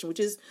situation, which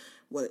is,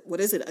 what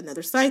is it?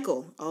 Another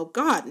cycle. Oh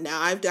God, now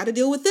I've got to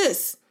deal with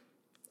this.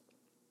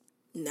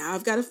 Now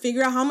I've got to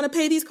figure out how I'm going to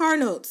pay these car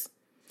notes.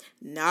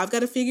 Now I've got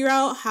to figure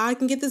out how I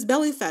can get this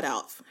belly fat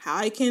out, how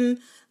I can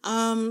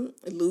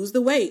lose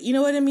the weight. You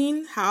know what I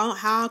mean?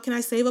 How can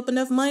I save up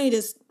enough money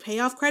to pay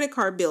off credit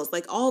card bills?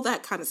 Like all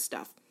that kind of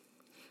stuff.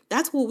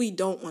 That's what we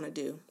don't want to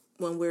do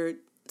when we're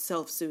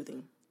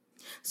self-soothing.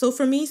 So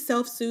for me,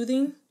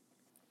 self-soothing,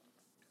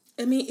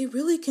 I mean, it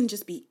really can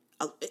just be,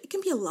 it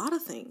can be a lot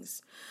of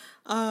things.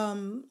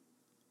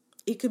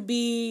 It could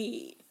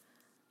be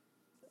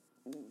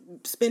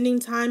spending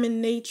time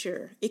in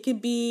nature. It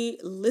could be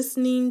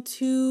listening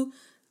to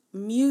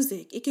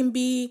music. It can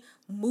be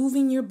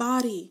moving your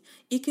body.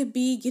 It could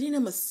be getting a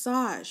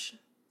massage.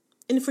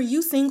 And for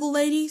you single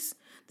ladies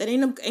that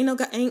ain't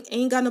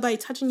got nobody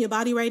touching your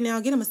body right now,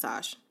 get a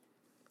massage.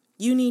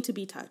 You need to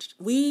be touched.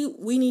 We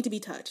need to be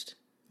touched,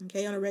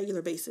 okay, on a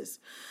regular basis.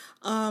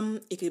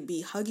 It could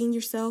be hugging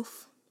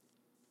yourself.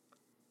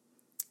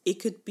 It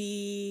could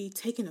be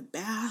taking a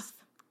bath.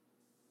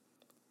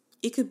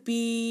 It could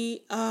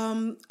be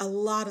a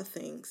lot of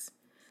things.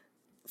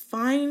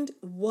 Find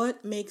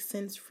what makes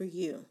sense for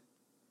you.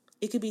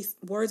 It could be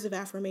words of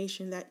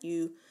affirmation that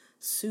you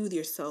soothe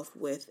yourself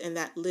with and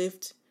that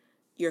lift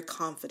your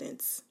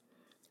confidence.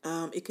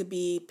 It could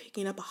be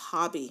picking up a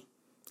hobby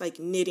like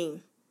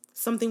knitting,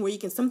 something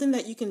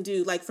that you can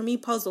do. Like for me,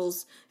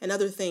 puzzles and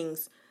other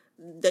things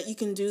that you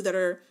can do that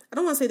are, I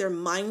don't want to say they're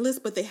mindless,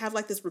 but they have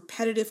like this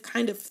repetitive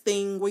kind of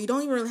thing where you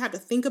don't even really have to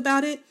think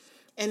about it.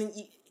 And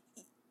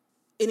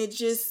it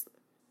just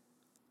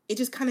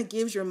kind of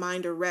gives your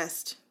mind a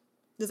rest.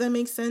 Does that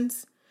make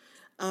sense?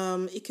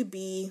 It could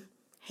be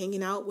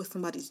hanging out with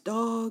somebody's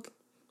dog,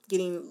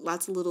 getting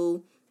lots of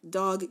little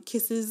dog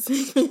kisses,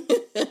 just things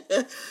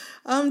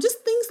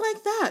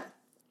like that.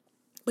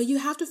 But you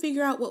have to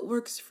figure out what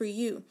works for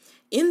you.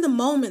 In the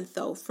moment,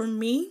 though, for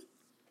me,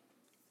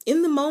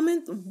 in the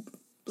moment,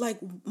 like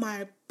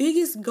my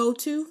biggest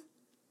go-to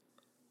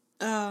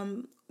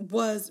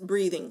was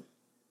breathing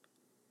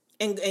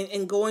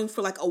and going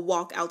for like a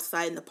walk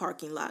outside in the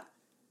parking lot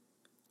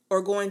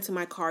or going to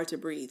my car to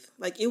breathe.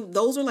 Like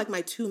those are like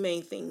my two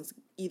main things,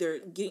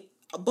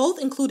 both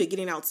included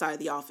getting outside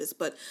the office,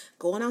 but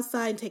going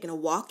outside and taking a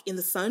walk in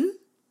the sun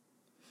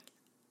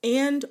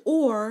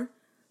or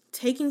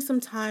taking some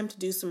time to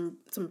do some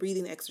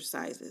breathing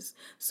exercises.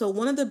 So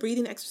one of the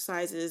breathing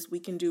exercises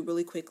we can do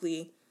really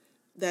quickly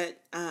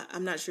that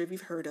I'm not sure if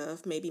you've heard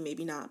of,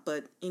 maybe not,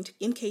 but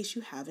in case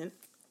you haven't,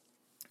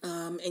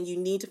 and you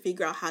need to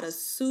figure out how to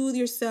soothe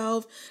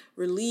yourself,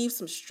 relieve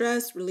some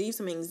stress, relieve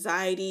some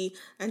anxiety,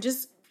 and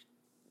just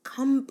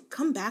come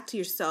back to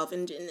yourself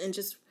and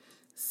just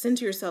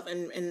center yourself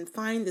and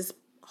find this,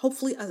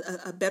 hopefully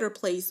a better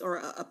place or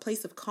a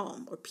place of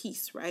calm or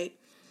peace, right?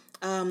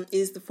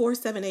 Is the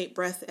 4-7-8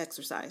 breath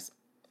exercise.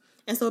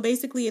 And so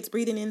basically it's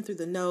breathing in through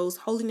the nose,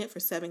 holding it for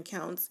 7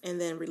 counts,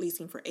 and then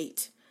releasing for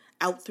 8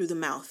 out through the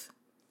mouth.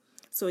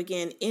 So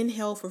again,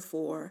 inhale for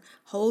 4,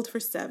 hold for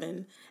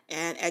 7,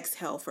 and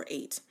exhale for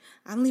 8.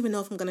 I don't even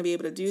know if I'm going to be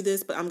able to do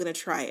this, but I'm going to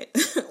try it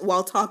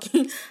while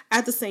talking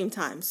at the same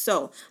time.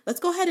 So let's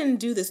go ahead and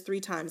do this 3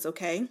 times,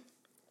 okay?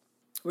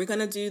 We're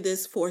going to do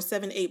this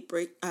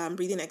 4-7-8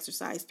 breathing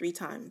exercise 3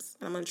 times.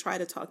 And I'm going to try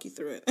to talk you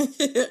through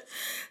it.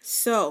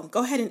 So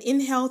go ahead and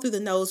inhale through the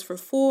nose for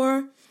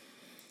 4,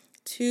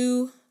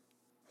 2,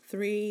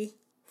 3,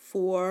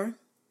 4.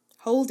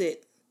 Hold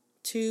it.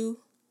 2,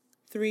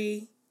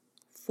 3,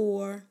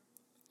 4,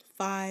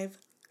 5,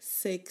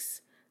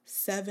 6,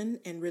 7.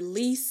 And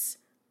release.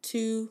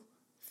 2,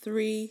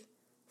 3,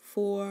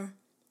 4,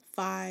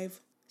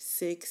 5,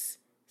 6,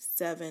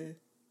 7,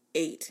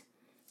 8.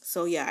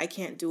 So yeah, I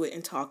can't do it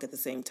and talk at the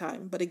same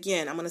time. But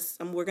again,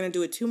 we're going to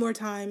do it 2 more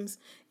times.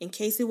 In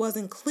case it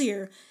wasn't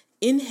clear,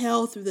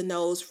 inhale through the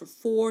nose for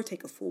 4,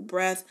 take a full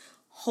breath,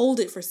 hold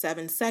it for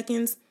 7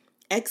 seconds,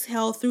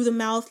 exhale through the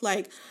mouth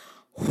like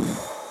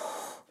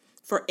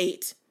for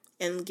 8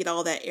 and get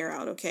all that air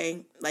out,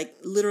 okay? Like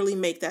literally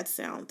make that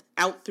sound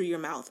out through your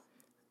mouth.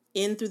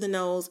 In through the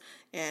nose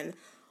and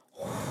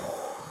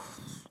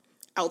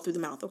out through the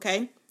mouth,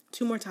 okay?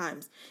 2 more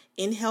times.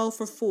 Inhale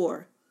for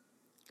 4,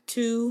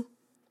 2,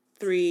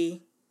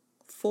 3,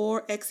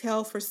 4.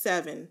 Exhale for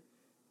 7,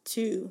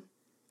 2,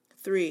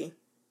 3,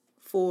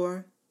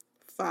 4,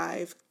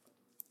 5,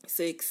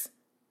 6,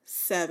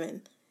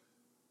 7.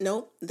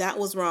 Nope, that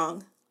was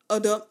wrong. Oh,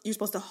 no, you're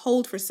supposed to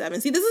hold for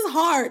 7. See, this is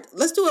hard.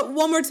 Let's do it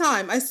one more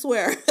time. I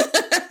swear.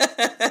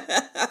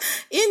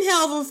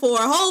 Inhale for 4,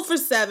 hold for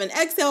 7,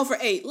 exhale for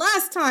 8.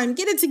 Last time,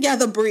 get it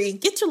together, Bree.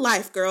 Get your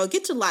life, girl.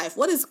 Get your life.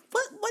 What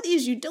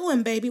is you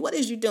doing, baby? What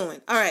is you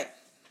doing? All right.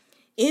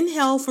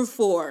 Inhale for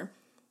 4,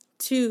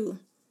 2,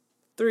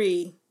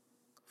 3,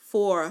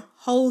 4.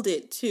 Hold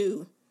it.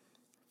 2,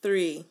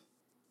 3,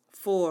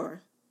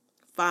 4,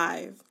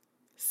 5,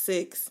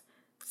 6,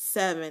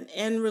 7.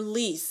 And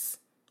release.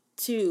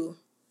 2,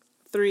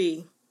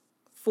 3,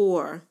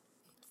 4,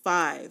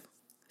 5,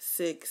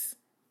 6,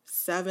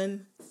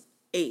 7,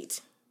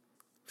 8.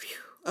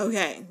 Whew.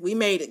 Okay, we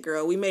made it,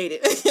 girl. We made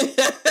it.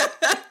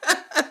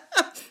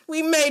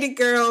 We made it,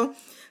 girl.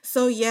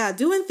 So yeah,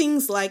 doing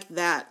things like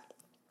that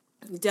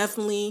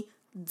definitely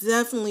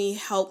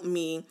helped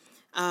me.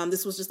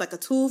 This was just like a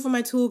tool for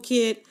my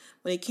toolkit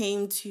when it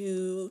came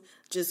to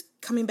just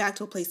coming back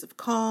to a place of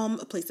calm,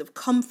 a place of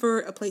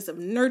comfort, a place of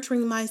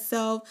nurturing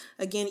myself.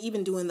 Again,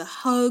 even doing the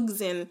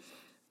hugs and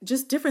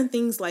just different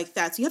things like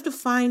that. So you have to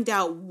find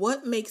out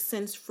what makes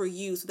sense for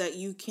you so that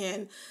you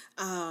can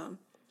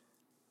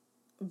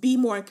be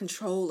more in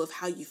control of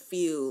how you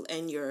feel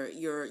and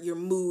your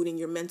mood and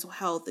your mental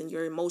health and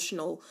your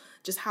emotional,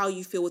 just how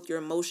you feel with your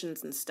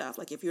emotions and stuff.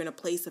 Like if you're in a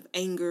place of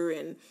anger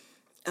and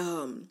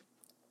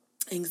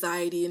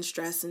anxiety and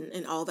stress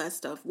and all that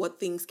stuff, what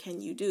things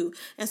can you do?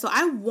 And so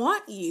I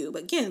want you,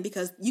 again,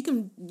 because you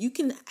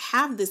can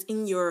have this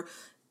in your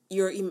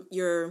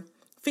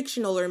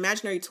fictional or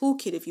imaginary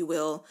toolkit, if you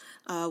will,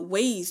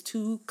 ways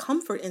to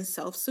comfort and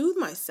self-soothe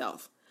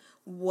myself.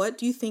 What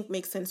do you think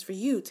makes sense for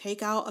you?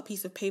 Take out a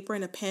piece of paper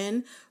and a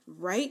pen,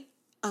 write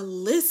a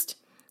list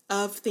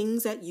of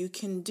things that you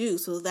can do.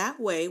 So that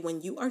way, when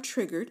you are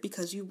triggered,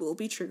 because you will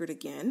be triggered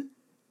again,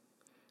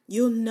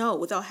 you'll know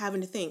without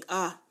having to think,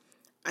 I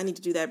need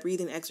to do that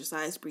breathing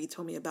exercise Bree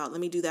told me about. Let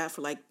me do that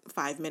for like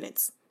 5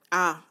 minutes.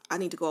 I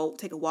need to go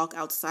take a walk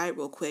outside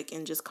real quick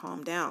and just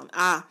calm down.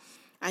 I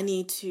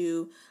need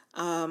to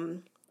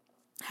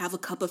have a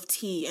cup of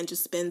tea and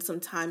just spend some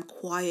time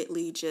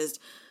quietly, just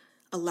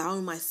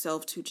allowing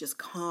myself to just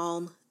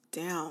calm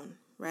down,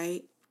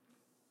 right?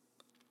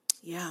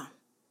 Yeah.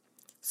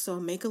 So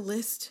make a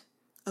list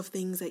of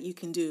things that you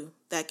can do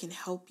that can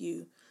help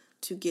you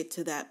to get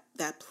to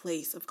that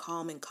place of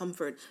calm and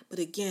comfort. But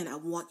again, I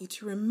want you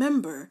to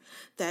remember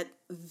that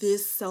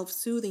this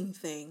self-soothing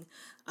thing,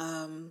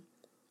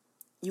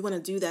 you want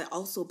to do that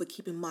also, but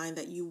keep in mind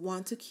that you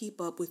want to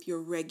keep up with your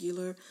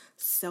regular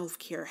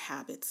self-care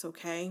habits,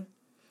 okay?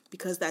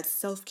 Because that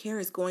self-care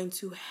is going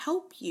to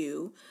help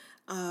you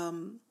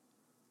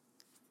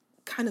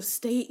kind of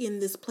stay in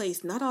this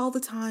place, not all the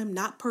time,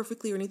 not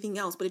perfectly or anything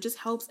else, but it just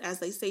helps, as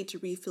they say, to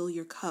refill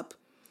your cup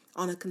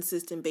on a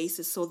consistent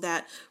basis so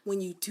that when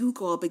you do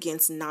go up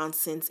against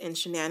nonsense and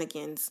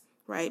shenanigans,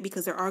 right?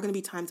 Because there are going to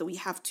be times that we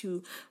have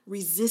to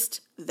resist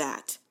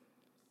that.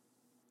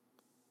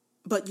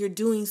 But you're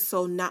doing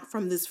so not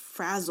from this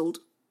frazzled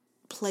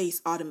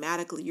place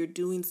automatically. You're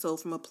doing so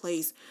from a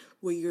place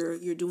where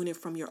you're doing it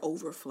from your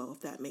overflow,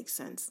 if that makes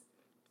sense.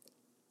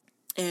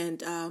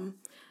 And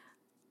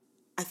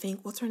I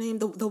think, what's her name?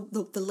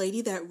 The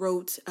lady that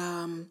wrote,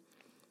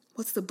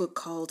 what's the book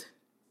called?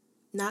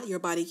 Not Your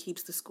Body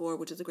Keeps the Score,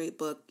 which is a great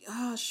book.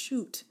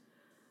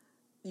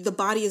 The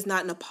Body is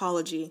Not an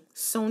Apology.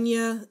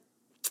 Sonia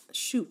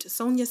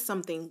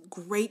something.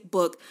 Great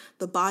book.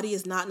 The Body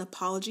is Not an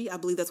Apology. I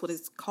believe that's what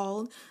it's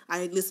called.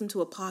 I listened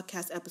to a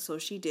podcast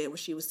episode she did where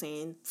she was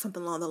saying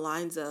something along the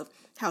lines of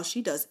how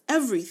she does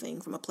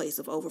everything from a place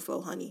of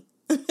overflow, honey.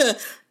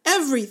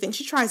 Everything.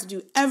 She tries to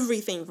do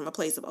everything from a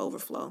place of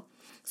overflow.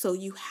 So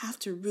you have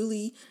to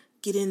really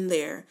get in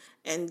there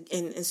and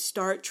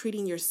start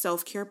treating your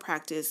self-care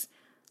practice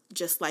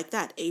just like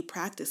that, a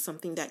practice,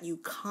 something that you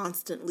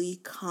constantly,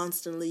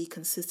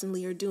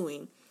 consistently are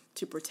doing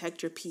to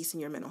protect your peace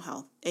and your mental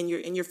health and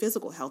your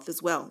physical health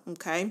as well,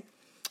 okay?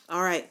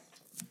 All right.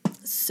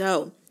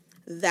 So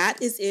that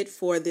is it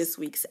for this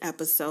week's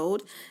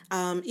episode.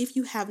 If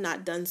you have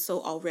not done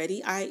so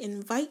already, I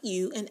invite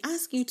you and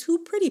ask you to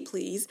pretty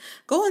please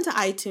go onto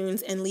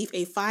iTunes and leave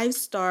a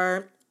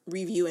 5-star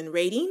review and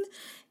rating.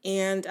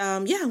 And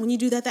when you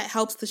do that, that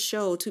helps the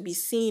show to be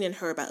seen and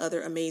heard by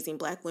other amazing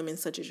Black women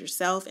such as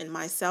yourself and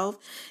myself.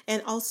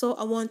 And also,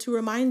 I want to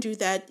remind you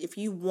that if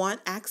you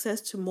want access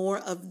to more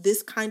of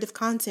this kind of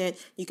content,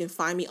 you can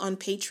find me on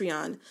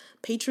Patreon,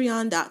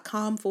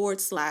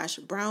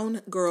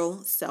 patreon.com/Brown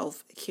Girl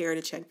Self-Care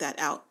to check that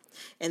out.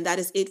 And that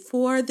is it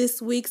for this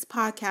week's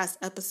podcast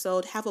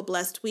episode. Have a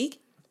blessed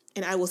week,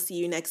 and I will see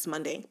you next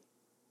Monday.